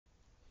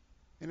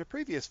In a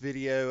previous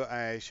video,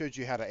 I showed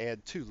you how to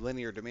add two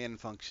linear demand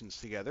functions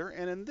together,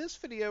 and in this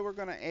video, we're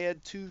going to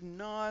add two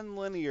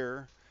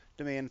nonlinear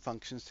demand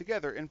functions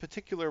together. In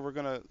particular, we're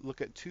going to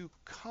look at two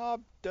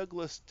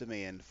Cobb-Douglas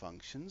demand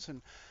functions,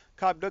 and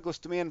Cobb-Douglas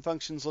demand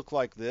functions look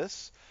like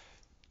this.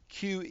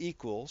 Q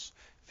equals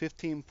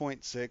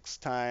 15.6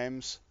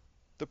 times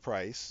the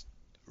price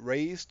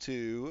raised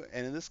to,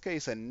 and in this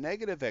case, a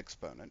negative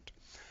exponent.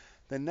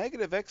 The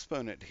negative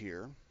exponent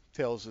here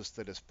tells us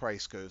that as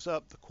price goes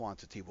up, the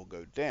quantity will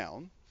go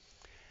down.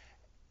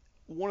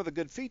 One of the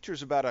good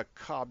features about a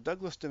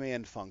Cobb-Douglas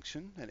demand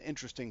function, an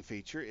interesting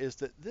feature, is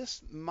that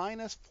this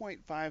minus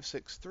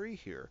 0.563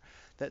 here,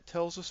 that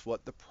tells us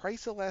what the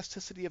price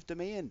elasticity of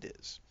demand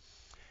is.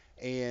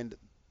 And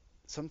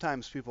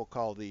sometimes people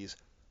call these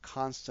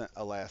constant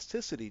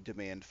elasticity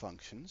demand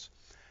functions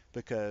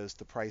because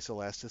the price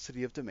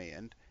elasticity of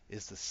demand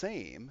is the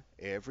same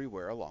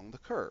everywhere along the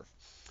curve.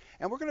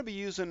 And we're going to be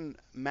using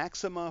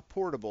Maxima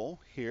Portable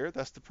here.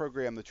 That's the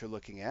program that you're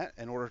looking at.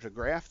 In order to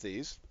graph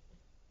these,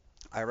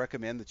 I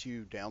recommend that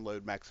you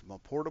download Maxima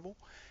Portable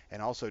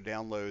and also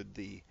download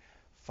the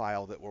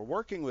file that we're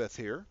working with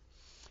here.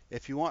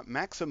 If you want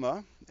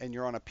Maxima and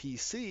you're on a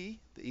PC,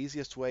 the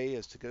easiest way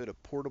is to go to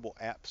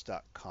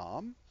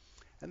portableapps.com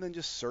and then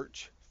just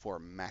search for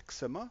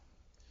Maxima.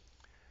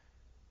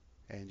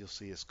 And you'll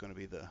see it's going to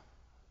be the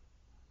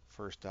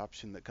first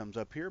option that comes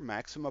up here,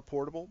 Maxima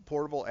Portable.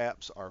 Portable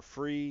apps are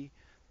free.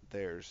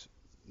 There's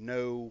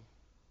no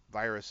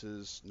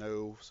viruses,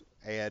 no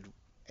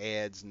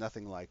ads,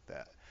 nothing like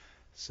that.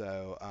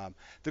 So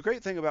the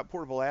great thing about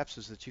portable apps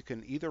is that you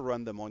can either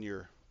run them on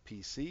your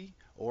PC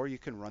or you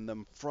can run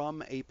them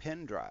from a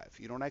pen drive.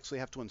 You don't actually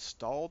have to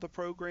install the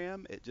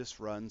program. It just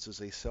runs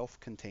as a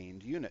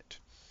self-contained unit.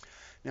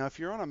 Now, if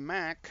you're on a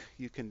Mac,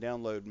 you can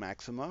download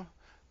Maxima.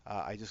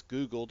 I just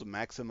Googled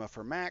Maxima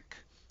for Mac.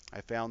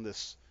 I found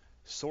this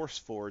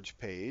SourceForge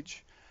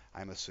page.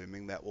 I'm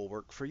assuming that will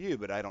work for you,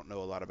 but I don't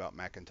know a lot about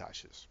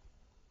Macintoshes.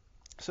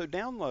 So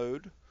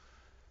download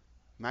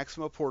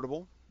Maxima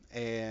Portable,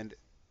 and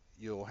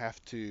you'll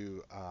have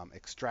to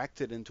extract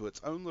it into its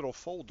own little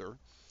folder.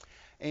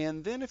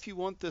 And then if you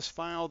want this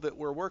file that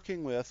we're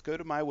working with, go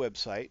to my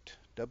website,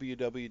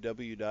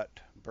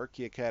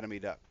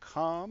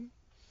 www.berkeyacademy.com,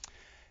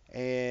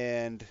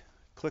 and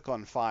click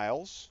on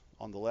Files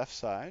on the left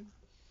side.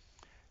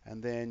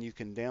 And then you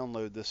can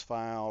download this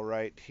file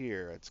right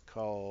here. It's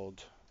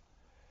called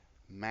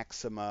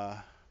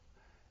Maxima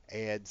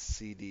add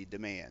cd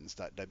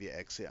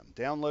demands.wxm.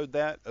 Download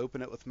that,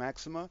 open it with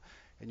Maxima,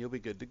 and you'll be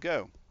good to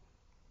go.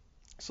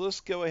 So let's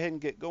go ahead and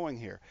get going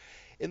here.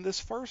 In this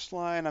first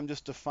line, I'm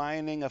just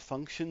defining a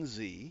function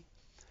z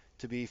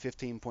to be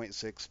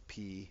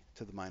 15.6p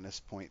to the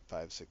minus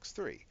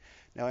 0.563.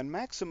 Now in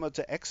Maxima,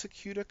 to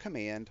execute a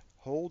command,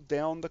 hold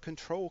down the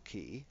control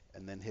key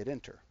and then hit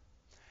enter.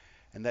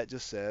 And that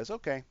just says,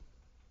 okay,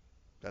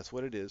 that's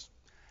what it is.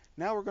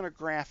 Now we're going to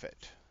graph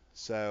it.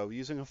 So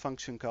using a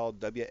function called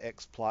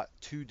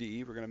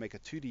wxplot2d, we're going to make a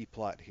 2D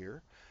plot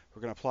here.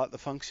 We're going to plot the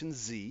function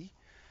z,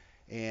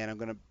 and I'm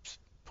going to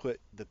put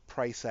the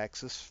price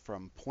axis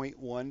from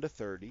 0.1 to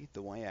 30,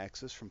 the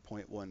y-axis from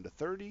 0.1 to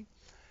 30,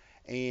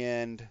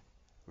 and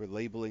we're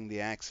labeling the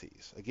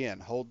axes.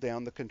 Again, hold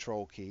down the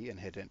control key and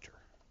hit enter.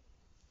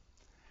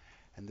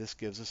 And this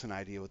gives us an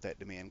idea what that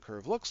demand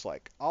curve looks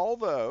like.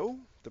 Although,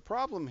 the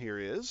problem here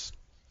is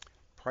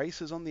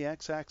price is on the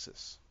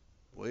x-axis.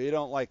 We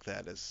don't like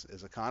that. As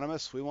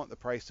economists, we want the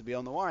price to be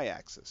on the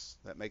y-axis.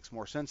 That makes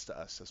more sense to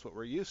us. That's what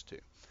we're used to.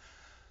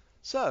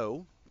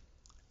 So,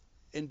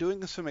 in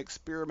doing some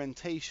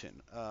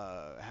experimentation,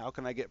 how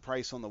can I get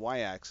price on the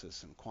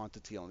y-axis and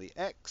quantity on the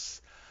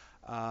x?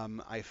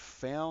 I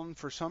found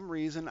for some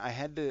reason I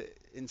had to,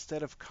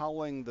 instead of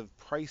calling the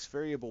price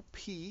variable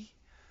p,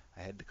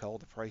 I had to call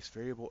the price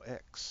variable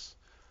x.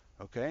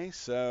 Okay,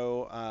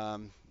 so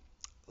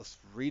let's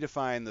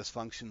redefine this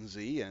function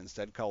z and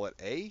instead call it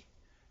a.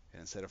 And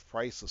instead of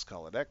price, let's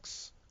call it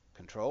x.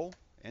 Control,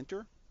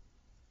 enter.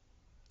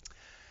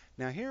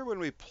 Now here when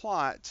we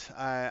plot,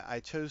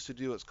 I chose to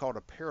do what's called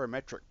a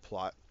parametric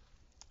plot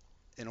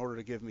in order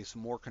to give me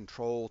some more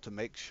control to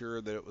make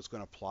sure that it was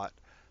going to plot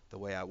the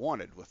way I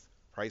wanted, with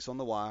price on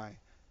the y,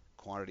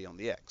 quantity on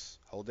the x.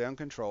 Hold down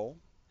control,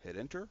 hit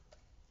enter.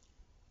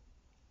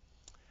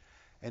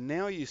 And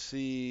now you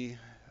see,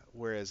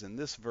 whereas in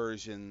this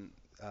version,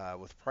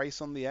 with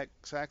price on the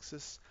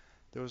x-axis,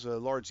 there was a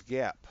large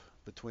gap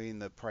between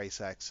the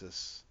price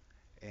axis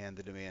and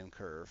the demand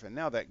curve. And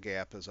now that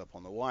gap is up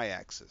on the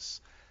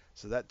y-axis.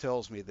 So that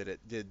tells me that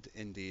it did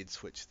indeed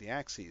switch the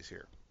axes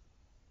here.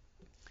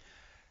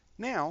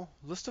 Now,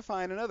 let's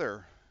define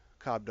another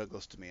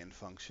Cobb-Douglas demand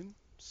function,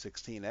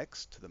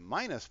 16x to the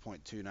minus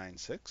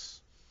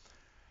 0.296.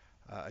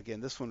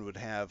 Again, this one would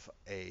have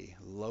a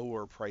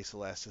lower price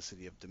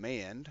elasticity of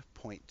demand,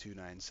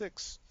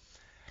 0.296.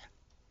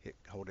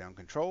 Hold down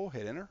control,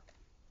 hit enter.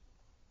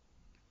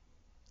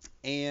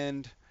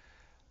 And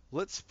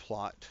let's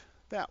plot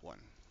that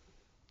one.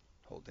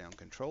 Hold down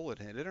control and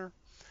hit enter.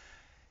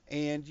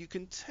 And you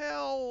can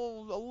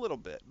tell a little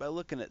bit by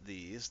looking at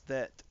these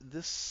that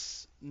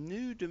this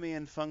new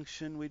demand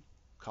function we'd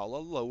call a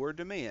lower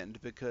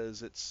demand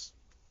because it's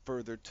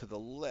further to the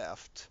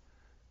left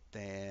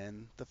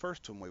than the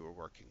first one we were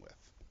working with.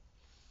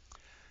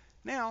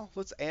 Now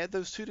let's add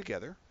those two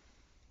together.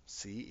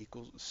 C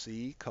equals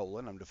C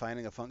colon, I'm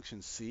defining a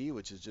function C,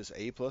 which is just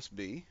A plus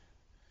B.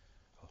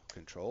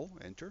 Control,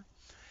 enter.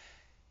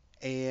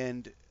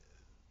 And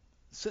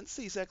since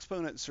these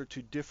exponents are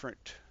two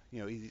different,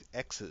 these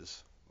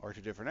x's are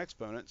two different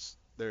exponents,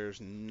 there's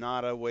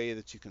not a way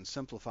that you can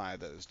simplify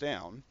those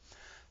down.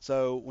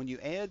 So when you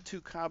add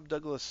two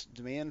Cobb-Douglas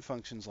demand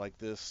functions like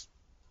this,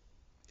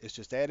 it's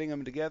just adding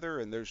them together,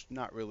 and there's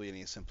not really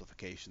any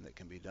simplification that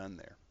can be done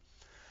there.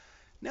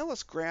 Now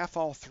let's graph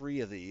all three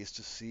of these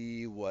to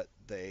see what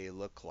they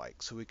look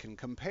like. So we can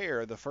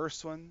compare the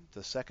first one,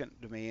 the second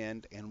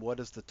demand, and what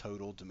does the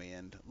total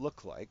demand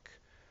look like.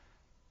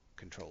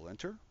 Control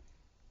enter.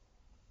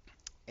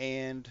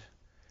 And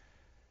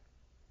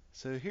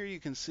so here you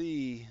can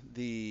see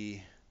the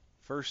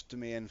first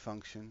demand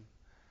function,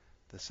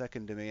 the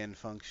second demand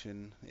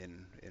function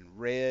in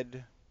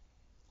red,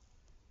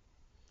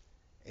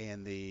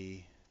 and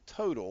the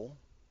total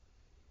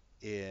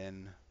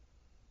in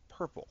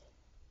purple,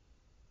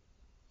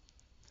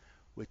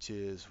 which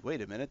is,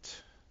 wait a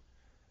minute,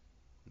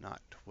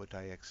 not what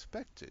I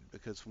expected,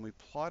 because when we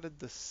plotted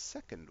the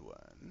second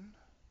one,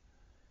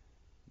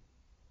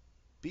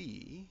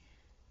 B,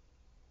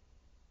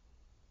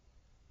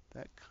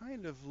 that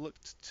kind of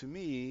looked to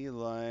me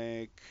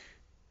like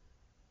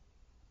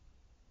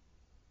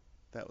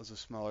that was a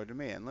smaller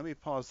demand. Let me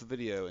pause the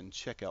video and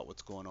check out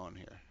what's going on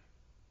here.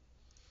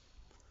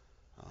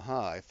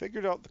 I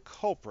figured out the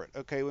culprit.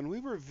 Okay, when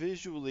we were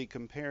visually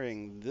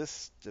comparing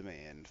this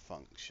demand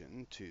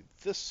function to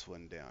this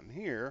one down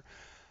here,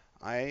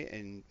 I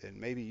and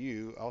maybe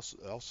you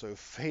also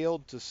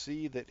failed to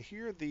see that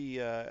here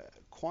the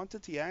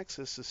quantity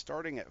axis is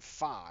starting at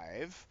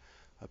 5.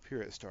 Up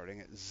here it's starting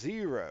at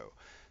 0.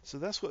 So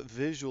that's what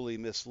visually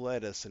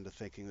misled us into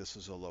thinking this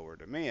is a lower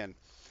demand.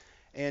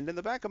 And in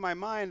the back of my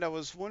mind, I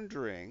was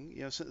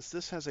wondering, since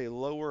this has a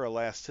lower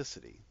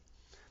elasticity,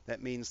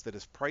 that means that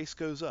as price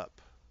goes up,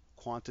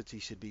 quantity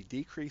should be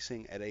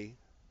decreasing at a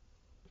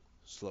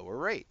slower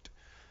rate.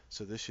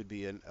 So this should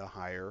be a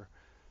higher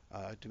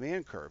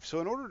demand curve. So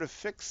in order to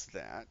fix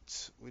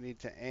that, we need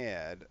to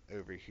add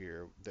over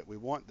here that we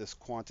want this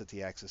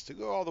quantity axis to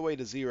go all the way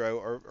to 0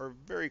 or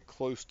very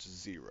close to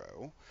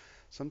 0.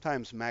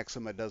 Sometimes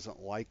Maxima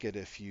doesn't like it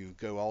if you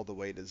go all the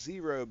way to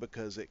 0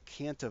 because it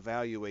can't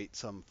evaluate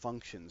some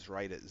functions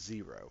right at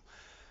 0.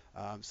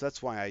 So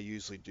that's why I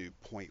usually do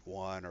 0.1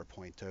 or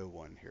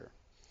 0.01 here.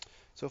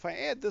 So if I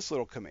add this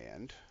little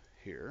command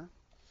here,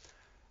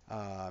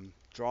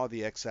 draw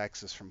the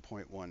x-axis from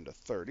 0.1 to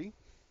 30,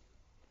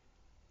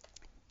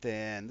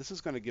 then this is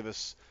going to give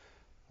us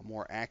a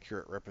more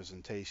accurate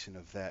representation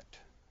of that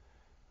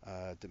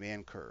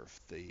demand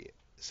curve, the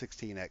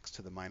 16x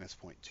to the minus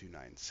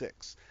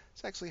 0.296.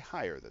 It's actually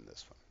higher than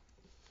this one.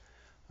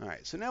 All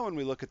right, so now when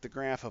we look at the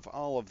graph of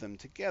all of them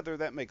together,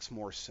 that makes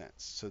more sense.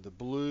 So the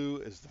blue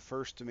is the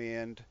first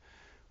demand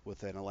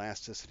with an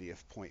elasticity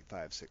of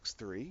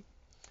 0.563.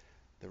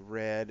 The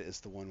red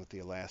is the one with the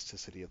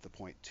elasticity of the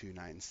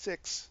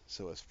 0.296.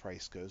 So as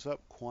price goes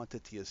up,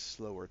 quantity is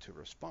slower to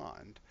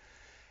respond.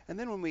 And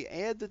then when we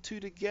add the two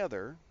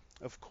together,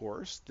 of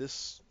course,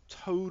 this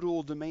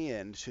total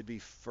demand should be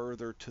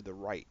further to the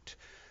right,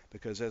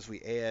 because as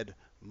we add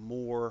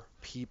more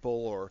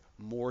people or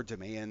more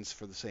demands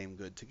for the same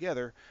good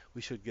together,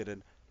 we should get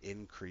an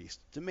increased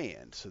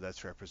demand. So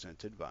that's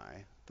represented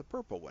by the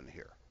purple one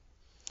here.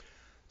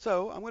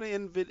 So I'm going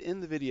to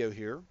end the video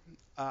here.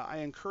 I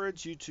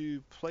encourage you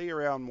to play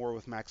around more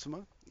with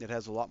Maxima. It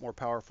has a lot more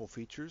powerful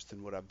features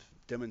than what I've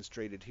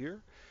demonstrated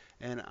here.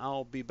 And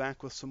I'll be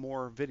back with some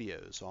more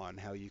videos on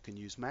how you can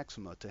use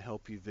Maxima to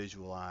help you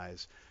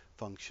visualize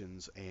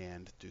functions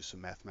and do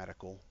some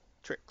mathematical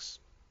tricks.